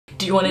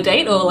do you want to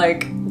date, or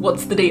like,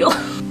 what's the deal?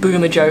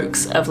 Boomer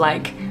jokes of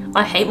like,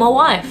 I hate my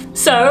wife.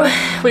 So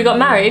we got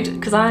married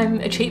because I'm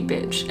a cheap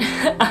bitch.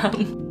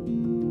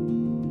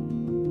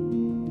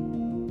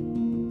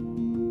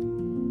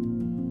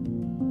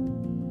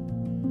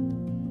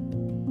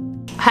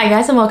 Hi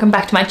guys, and welcome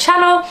back to my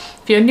channel.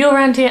 If you're new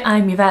around here,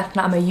 I'm Yvette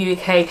and I'm a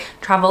UK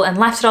travel and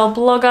lifestyle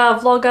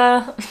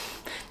vlogger.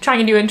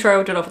 Trying a new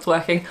intro, don't know if it's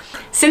working.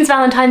 Since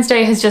Valentine's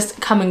Day has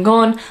just come and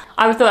gone,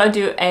 I thought I'd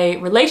do a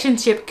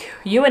relationship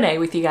Q&A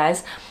with you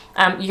guys.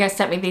 You guys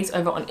sent me these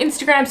over on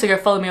Instagram, so go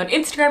follow me on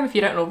Instagram if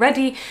you don't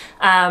already.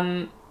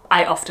 I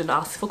often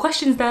ask for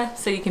questions there,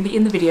 so you can be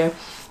in the video.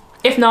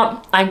 If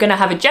not, I'm gonna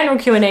have a general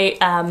Q&A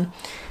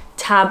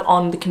tab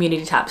on the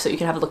community tab, so you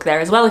can have a look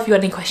there as well if you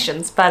got any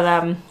questions.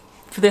 But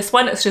for this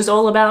one, it's just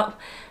all about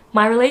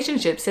my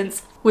relationship.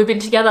 Since we've been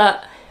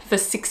together for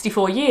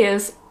 64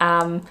 years,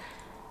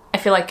 I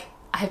feel like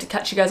I had to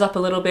catch you guys up a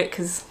little bit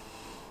because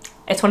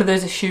it's one of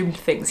those assumed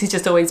things. He's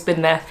just always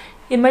been there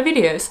in my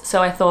videos.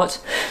 So I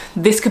thought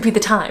this could be the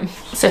time.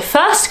 So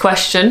first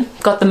question,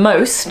 got the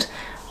most,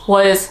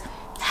 was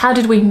how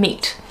did we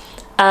meet?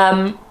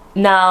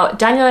 Now,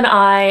 Daniel and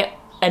I,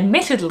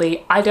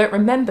 admittedly, I don't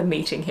remember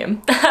meeting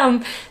him.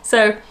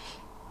 So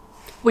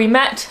we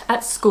met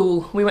at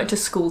school. We went to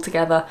school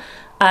together.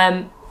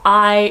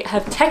 I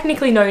have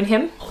technically known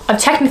him. I've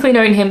technically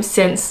known him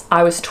since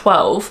I was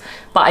 12,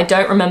 but I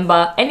don't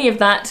remember any of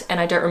that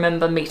and I don't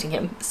remember meeting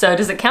him. So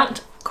does it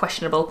count?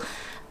 Questionable.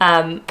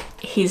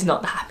 He's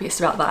not the happiest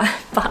about that,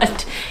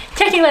 but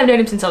technically I've known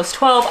him since I was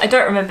 12. I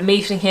don't remember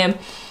meeting him.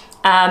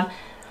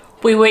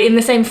 We were in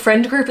the same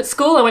friend group at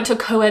school. I went to a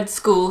co-ed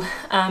school,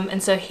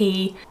 and so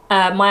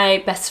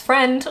my best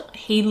friend,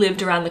 he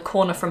lived around the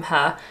corner from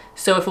her.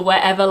 So if we were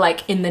ever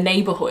like in the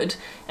neighborhood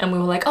and we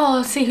were like,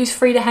 oh, see who's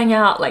free to hang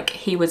out, like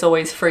he was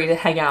always free to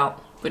hang out,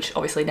 which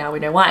obviously now we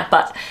know why,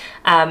 but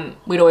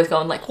we'd always go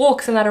on like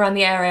walks and that around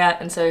the area.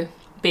 And so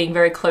being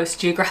very close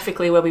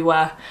geographically where we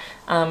were,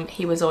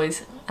 he was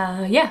always,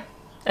 yeah,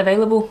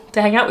 available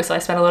to hang out with. So I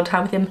spent a lot of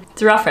time with him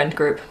through our friend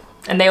group.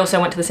 And they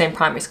also went to the same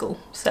primary school.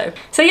 So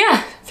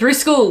yeah, through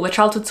school, we're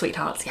childhood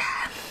sweethearts,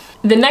 yeah.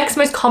 The next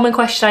most common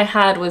question I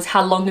had was,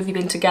 how long have you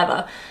been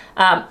together?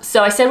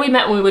 So I said we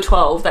met when we were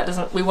 12.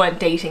 We weren't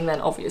dating then,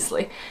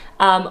 obviously.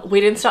 We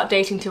didn't start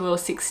dating till we were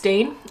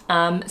 16.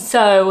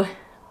 So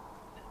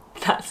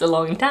that's a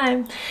long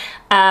time.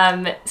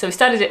 So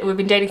we've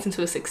been dating since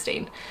we were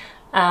 16.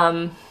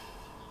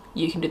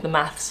 You can do the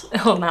maths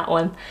on that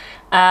one.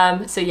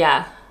 So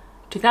yeah,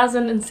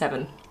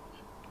 2007.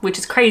 Which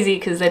is crazy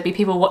because there'd be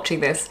people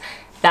watching this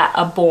that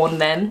are born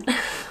then.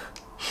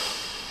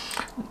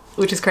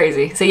 Which is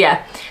crazy. So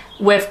yeah,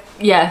 we've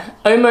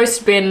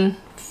almost been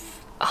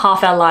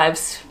half our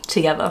lives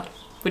together,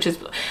 which is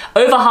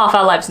over half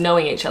our lives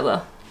knowing each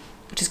other,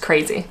 which is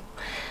crazy.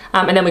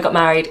 And then we got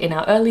married in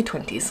our early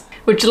 20s.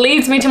 Which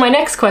leads me to my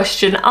next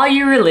question, are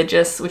you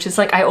religious? Which is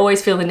like, I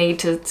always feel the need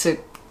to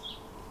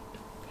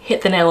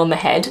hit the nail on the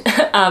head.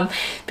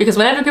 Because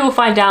whenever people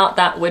find out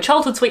that we're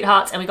childhood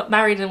sweethearts and we got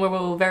married and when we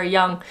were very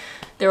young,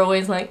 they're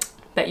always like,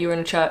 bet you were in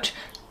a church.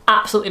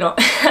 Absolutely not.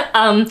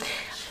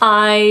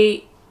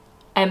 I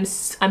am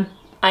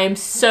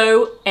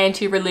so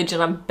anti-religion.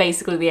 I'm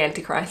basically the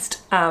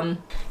Antichrist.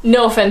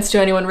 No offense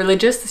to anyone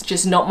religious, it's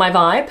just not my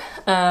vibe,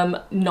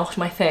 not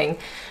my thing.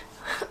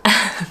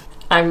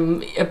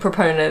 I'm a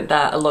proponent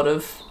that a lot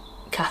of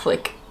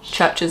Catholic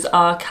churches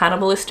are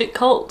cannibalistic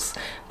cults,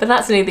 but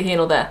that's neither here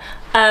nor there.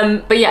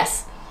 But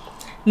yes,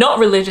 not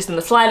religious in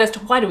the slightest.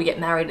 Why did we get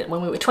married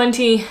when we were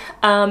 20?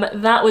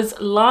 That was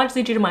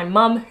largely due to my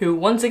mum, who,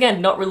 once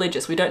again, not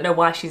religious. We don't know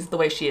why she's the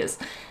way she is.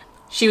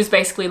 She was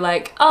basically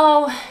like,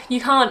 oh,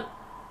 you can't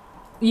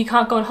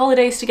go on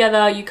holidays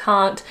together, you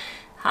can't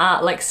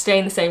like stay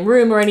in the same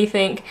room or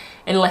anything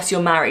unless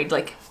you're married,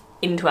 like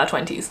into our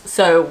 20s.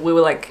 So we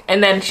were like,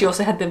 and then she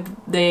also had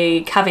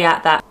the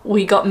caveat that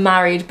we got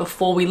married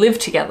before we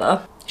lived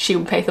together, she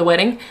would pay for the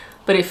wedding,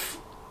 but if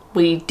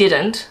we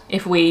didn't,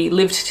 if we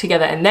lived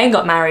together and then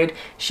got married,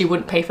 she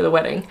wouldn't pay for the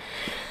wedding.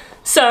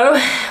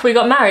 So we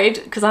got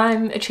married because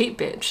I'm a cheap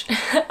bitch.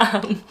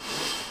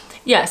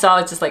 Yeah, so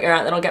I was just like, all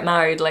right, then I'll get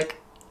married. Like,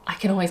 I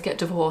can always get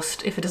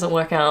divorced if it doesn't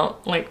work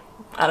out. Like,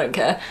 I don't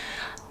care.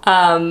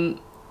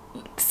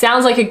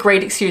 Sounds like a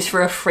great excuse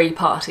for a free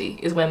party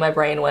is where my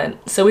brain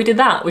went. So we did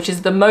that, which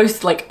is the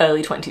most like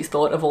early 20s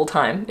thought of all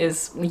time,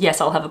 is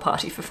yes, I'll have a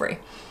party for free.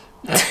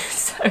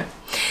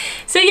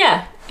 So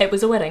yeah, it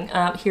was a wedding.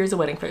 Here's a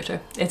wedding photo.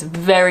 It's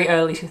very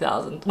early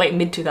 2000s, wait,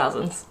 mid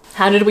 2000s.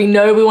 How did we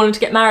know we wanted to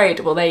get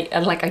married? Well,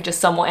 I just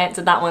somewhat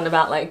answered that one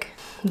about like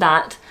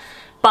that.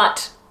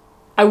 But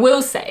I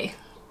will say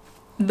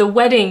the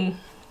wedding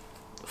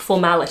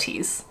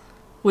formalities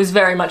was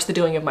very much the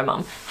doing of my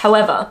mum.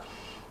 However,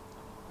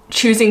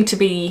 choosing to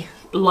be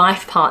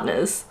life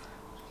partners,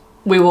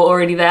 we were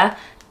already there.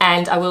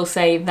 And I will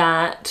say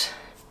that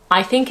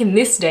I think in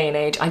this day and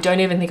age, I don't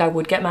even think I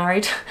would get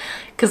married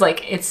because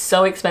like it's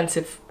so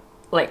expensive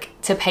like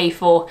to pay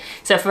for.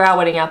 So for our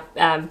wedding,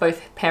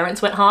 both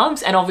parents went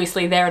halves, and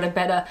obviously they're at a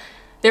better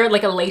they're at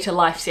like a later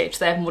life stage,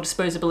 so they have more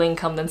disposable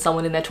income than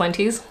someone in their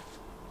 20s.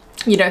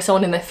 You know,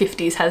 someone in their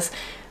 50s has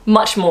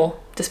much more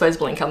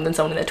disposable income than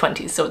someone in their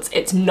 20s, so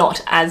it's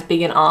not as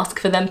big an ask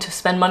for them to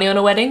spend money on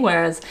a wedding,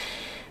 whereas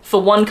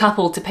for one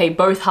couple to pay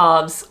both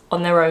halves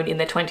on their own in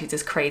their 20s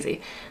is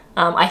crazy.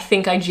 I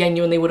think I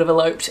genuinely would have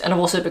eloped, and I've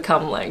also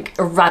become like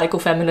a radical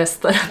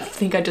feminist that I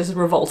think I just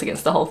revolt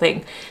against the whole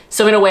thing.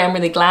 So in a way I'm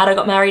really glad I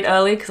got married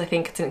early, because I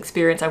think it's an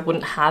experience I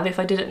wouldn't have if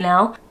I did it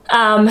now.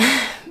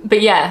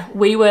 But yeah,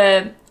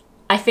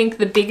 I think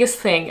the biggest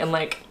thing, and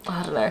like,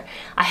 I don't know,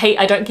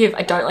 I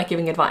don't like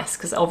giving advice,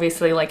 because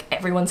obviously like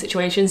everyone's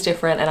situation is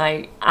different, and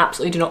I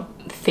absolutely do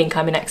not think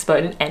I'm an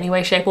expert in any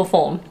way, shape or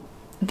form.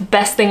 The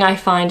best thing I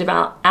find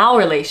about our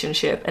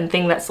relationship, and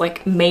thing that's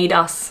like made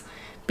us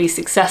be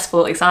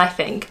successful, is I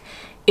think,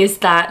 is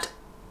that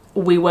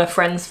we were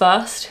friends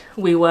first.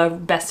 We were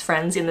best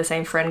friends in the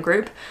same friend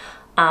group,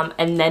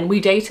 and then we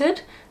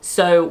dated.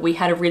 So we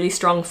had a really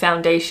strong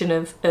foundation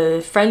of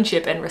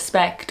friendship and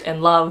respect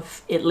and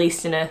love, at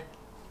least in a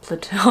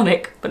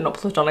platonic, but not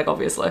platonic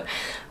obviously,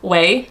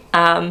 way.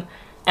 And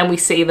we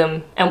see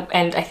them,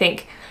 and I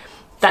think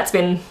that's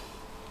been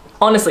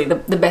honestly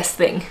the best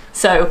thing.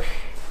 So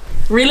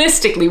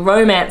realistically,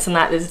 romance and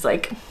that is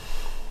like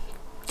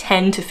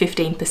 10 to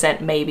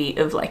 15% maybe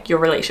of like your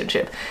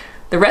relationship.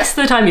 The rest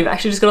of the time you've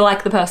actually just got to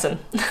like the person.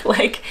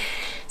 Like,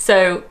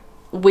 so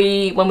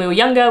when we were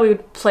younger, we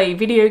would play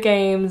video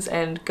games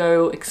and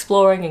go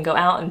exploring and go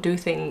out and do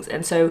things,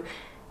 and so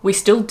we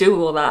still do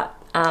all that.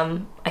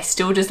 I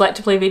still just like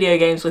to play video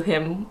games with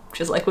him,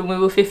 just like when we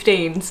were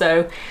 15,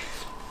 so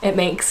it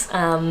makes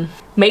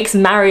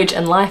marriage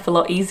and life a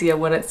lot easier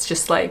when it's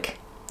just like,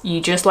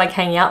 you just like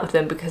hanging out with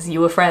them because you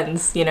were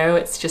friends, you know?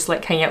 It's just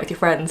like hanging out with your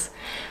friends.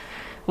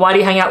 Why do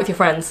you hang out with your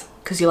friends?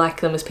 Because you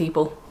like them as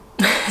people.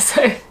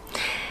 So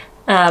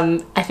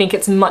I think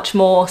it's much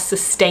more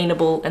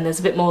sustainable, and there's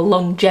a bit more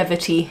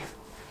longevity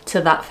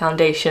to that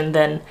foundation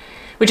than,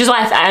 which is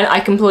why I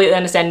completely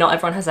understand not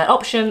everyone has that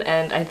option.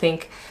 And I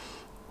think,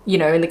 you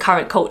know, in the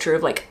current culture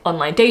of like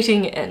online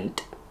dating and,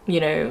 you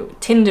know,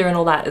 Tinder and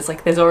all that, is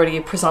like there's already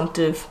a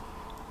presumptive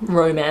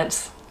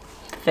romance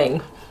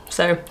thing.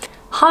 So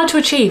hard to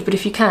achieve, but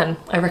if you can,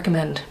 I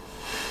recommend.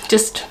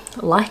 Just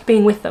like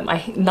being with them.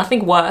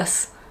 Nothing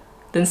worse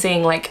than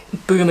seeing like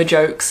boomer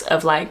jokes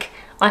of like,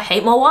 I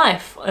hate my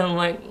wife, and I'm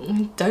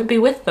like, don't be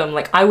with them.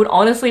 Like, I would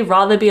honestly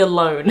rather be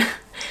alone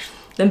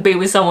than be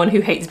with someone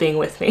who hates being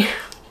with me.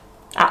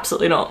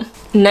 Absolutely not.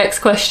 Next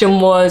question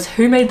was,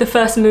 who made the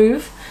first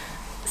move?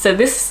 So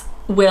this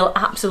will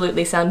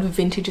absolutely sound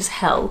vintage as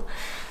hell,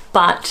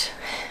 but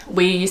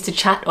we used to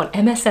chat on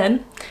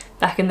MSN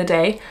back in the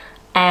day,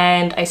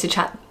 and I used to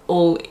chat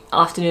all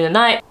afternoon and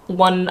night.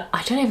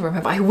 I don't even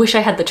remember, I wish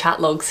I had the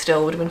chat logs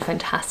still, it would have been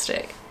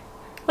fantastic.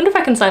 Wonder if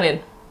I can sign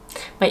in.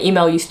 My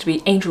email used to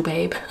be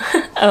angelbabe.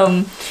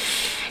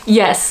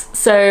 Yes,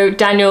 so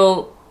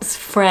Daniel's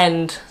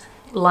friend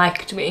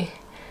liked me,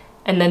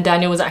 and then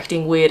Daniel was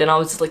acting weird, and I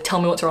was just like,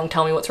 tell me what's wrong,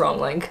 tell me what's wrong.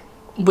 Like,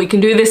 we can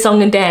do this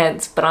song and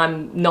dance, but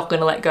I'm not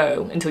gonna let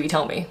go until you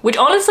tell me. Which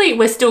honestly,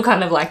 we're still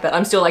kind of like that.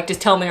 I'm still like,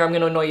 just tell me or I'm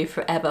gonna annoy you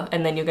forever,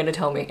 and then you're gonna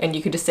tell me, and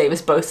you could just save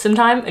us both some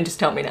time and just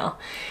tell me now.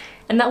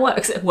 And that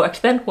works. It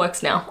worked then,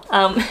 works now.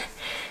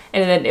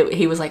 And then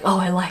he was like, oh,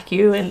 I like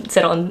you, and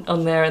said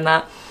on there and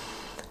that.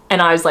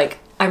 And I was like,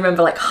 I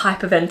remember like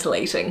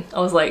hyperventilating. I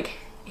was like,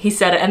 he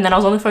said it, and then I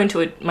was on the phone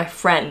to my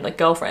friend, like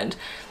girlfriend,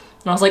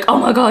 and I was like, oh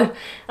my God.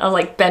 I was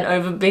like bent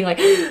over being like,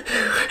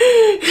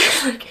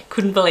 like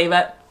couldn't believe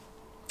it.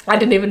 I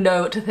didn't even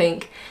know what to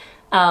think.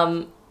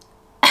 And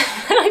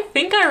I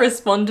think I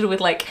responded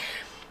with like,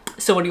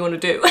 so what do you want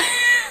to do?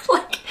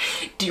 Like,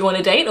 do you want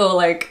to date, or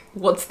like,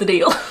 what's the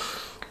deal?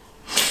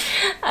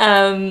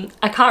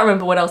 I can't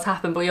remember what else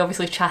happened, but we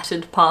obviously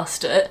chatted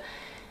past it.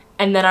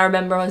 And then I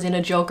remember I was in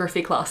a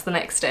geography class the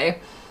next day,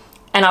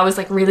 and I was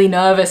like really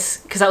nervous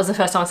because that was the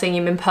first time I was seeing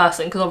him in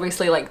person, because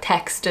obviously like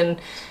text and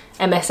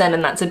MSN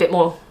and that's a bit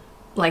more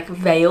like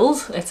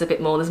veiled. It's a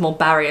bit more, there's more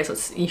barriers.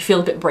 So you feel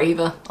a bit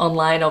braver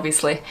online,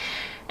 obviously.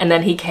 And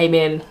then he came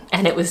in,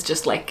 and it was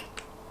just like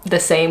the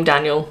same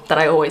Daniel that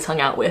I always hung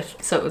out with.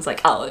 So it was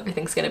like, oh,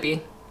 everything's gonna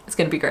be, it's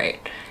gonna be great.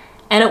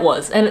 And it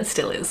was, and it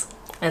still is.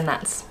 And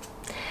that's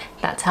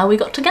how we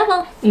got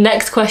together.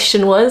 Next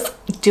question was,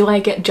 do I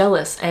get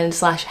jealous, and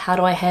slash how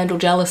do I handle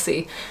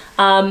jealousy?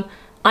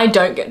 I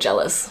don't get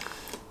jealous,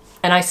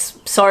 and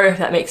sorry if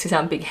that makes me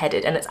sound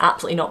big-headed, and it's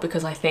absolutely not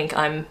because I think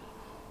I'm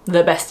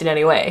the best in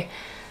any way.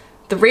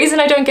 The reason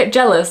I don't get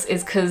jealous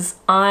is because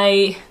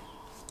I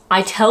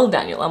tell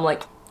Daniel, I'm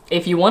like,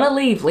 if you want to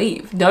leave,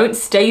 leave. Don't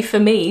stay for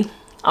me.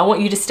 I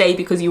want you to stay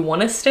because you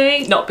want to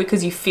stay, not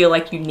because you feel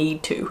like you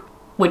need to.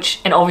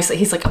 Which, and obviously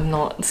he's like, I'm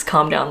not, just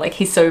calm down. Like,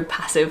 he's so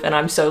passive and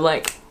I'm so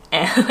like,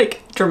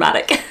 like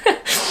dramatic.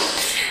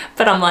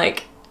 But I'm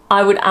like,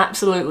 I would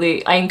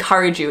absolutely, I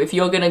encourage you, if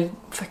you're gonna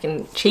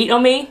fucking cheat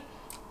on me,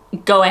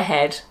 go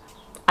ahead.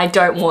 I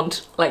don't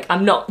want, like,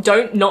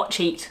 don't not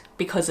cheat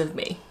because of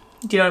me.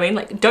 Do you know what I mean?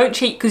 Like, don't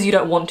cheat because you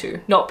don't want to,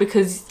 not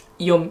because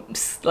you're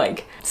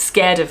like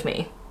scared of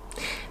me.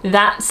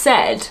 That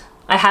said,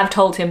 I have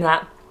told him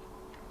that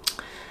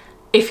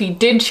if he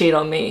did cheat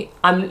on me,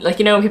 I'm like,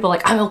 you know, when people are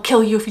like, I will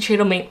kill you if you cheat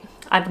on me.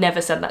 I've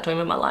never said that to him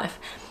in my life.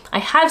 I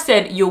have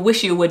said, you'll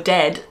wish you were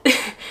dead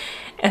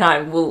and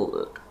I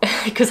will,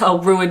 because I'll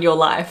ruin your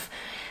life.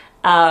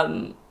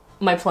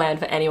 My plan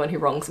for anyone who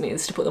wrongs me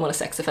is to put them on a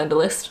sex offender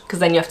list, because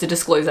then you have to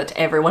disclose that to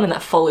everyone and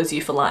that follows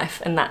you for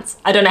life. And that's,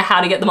 I don't know how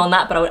to get them on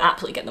that, but I would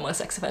absolutely get them on a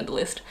sex offender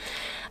list.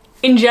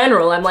 In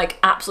general, I'm like,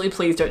 absolutely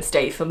please don't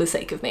stay for the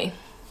sake of me.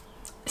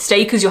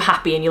 Stay because you're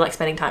happy and you like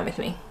spending time with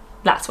me.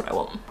 That's what I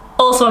want.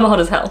 Also, I'm hot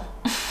as hell.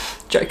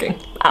 Joking,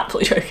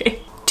 absolutely joking.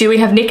 Do we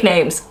have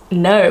nicknames?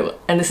 No,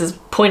 and this is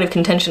point of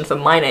contention for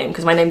my name,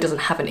 because my name doesn't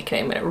have a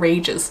nickname and it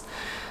rages.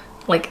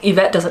 Like,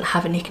 Yvette doesn't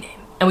have a nickname.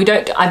 And we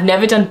don't, I've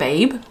never done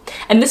babe.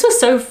 And this was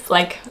so,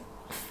 like,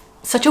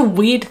 such a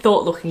weird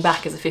thought looking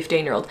back as a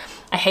 15-year-old.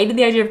 I hated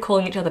the idea of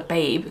calling each other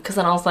babe, because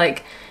then I was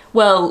like,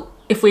 well,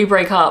 if we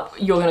break up,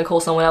 you're gonna call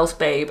someone else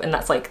babe, and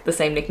that's like the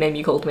same nickname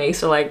you called me,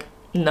 so like,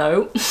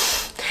 no.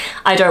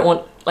 I don't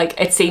want,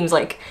 like, it seems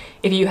like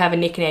if you have a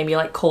nickname, you're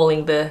like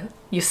calling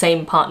your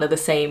same partner the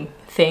same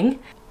thing.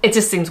 It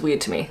just seems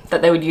weird to me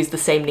that they would use the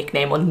same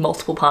nickname on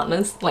multiple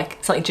partners, like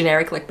something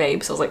generic like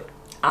babe, so I was like,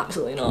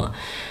 absolutely not.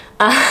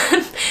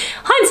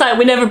 Hindsight,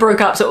 we never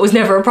broke up, so it was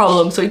never a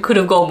problem, so we could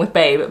have gone with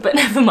babe, but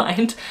never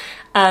mind.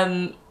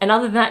 And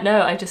other than that,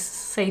 no, I just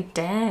say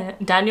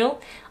Daniel.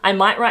 I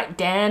might write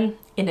Dan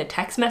in a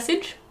text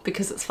message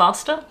because it's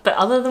faster, but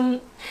other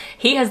than,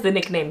 he has the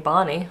nickname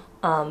Barney,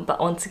 but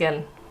once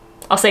again,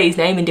 I'll say his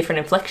name in different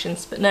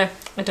inflections, but no,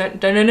 I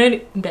don't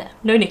know,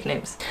 no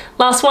nicknames.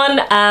 Last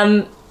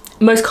one,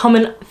 most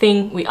common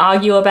thing we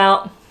argue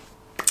about.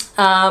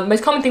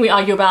 Most common thing we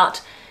argue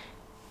about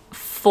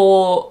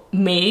for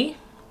me,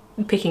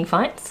 picking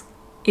fights,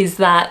 is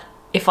that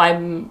if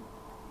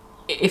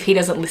he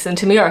doesn't listen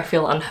to me or I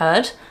feel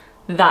unheard,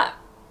 that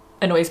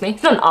annoys me.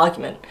 It's not an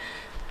argument,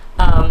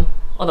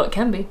 although it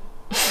can be.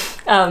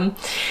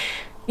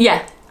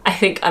 Yeah, I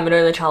think I'm an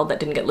only child that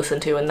didn't get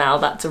listened to, and now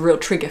that's a real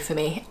trigger for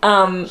me.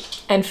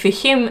 And for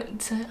him,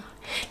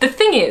 the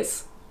thing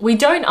is, we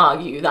don't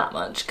argue that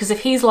much, because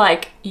if he's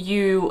like,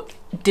 you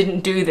didn't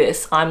do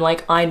this, I'm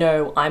like, I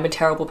know, I'm a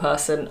terrible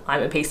person,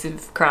 I'm a piece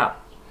of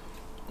crap,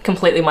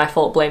 completely my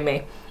fault, blame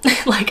me.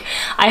 Like,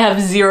 I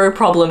have zero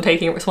problem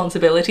taking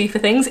responsibility for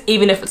things,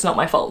 even if it's not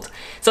my fault.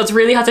 So it's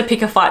really hard to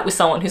pick a fight with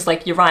someone who's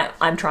like, you're right,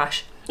 I'm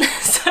trash.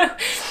 So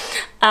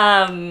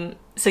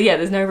yeah,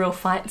 there's no real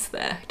fights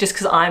there, just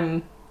because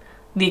I'm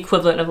the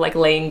equivalent of like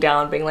laying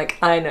down, being like,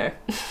 I know,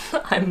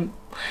 I'm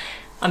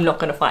not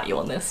gonna fight you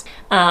on this.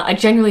 I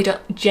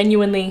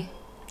genuinely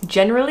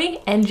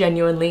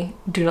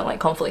do not like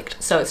conflict,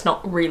 so it's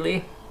not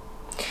really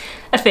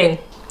a thing.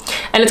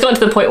 And it's gotten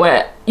to the point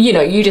where, you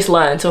know, you just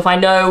learn. So if I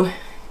know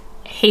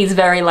he's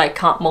very like,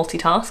 can't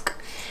multitask,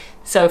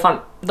 so if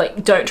I'm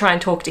like, don't try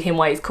and talk to him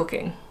while he's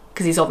cooking,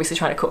 because he's obviously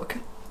trying to cook,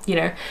 you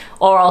know,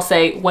 or I'll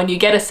say, when you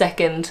get a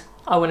second,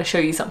 I want to show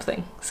you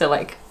something. So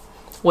like,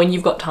 when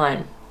you've got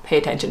time, pay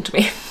attention to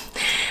me.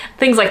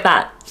 Things like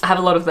that. I have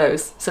a lot of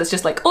those. So it's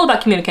just like all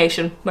about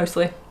communication,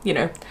 mostly, you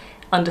know,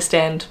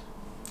 understand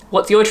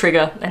what's your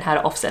trigger and how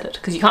to offset it.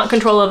 Because you can't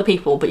control other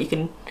people, but you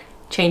can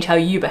change how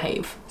you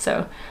behave.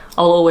 So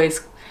I'll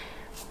always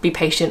be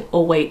patient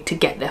or wait to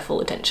get their full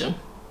attention,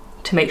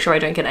 to make sure I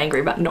don't get angry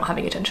about not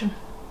having attention.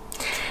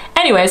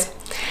 Anyways,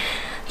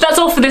 that's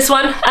all for this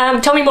one.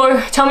 Tell me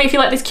if you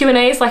like these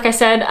Q&As. Like I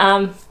said,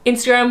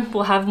 Instagram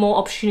will have more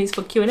opportunities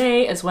for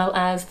Q&A, as well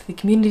as the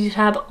community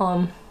tab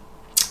on.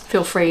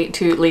 Feel free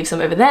to leave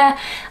some over there.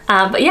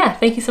 But yeah,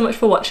 thank you so much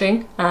for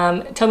watching.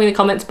 Tell me in the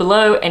comments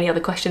below any other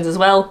questions as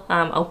well.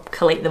 I'll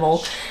collate them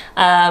all.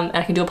 And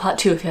I can do a part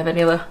 2 if you have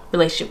any other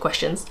relationship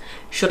questions.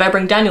 Should I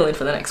bring Daniel in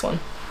for the next one?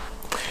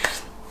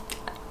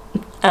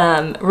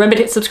 Remember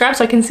to hit subscribe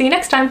so I can see you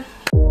next time.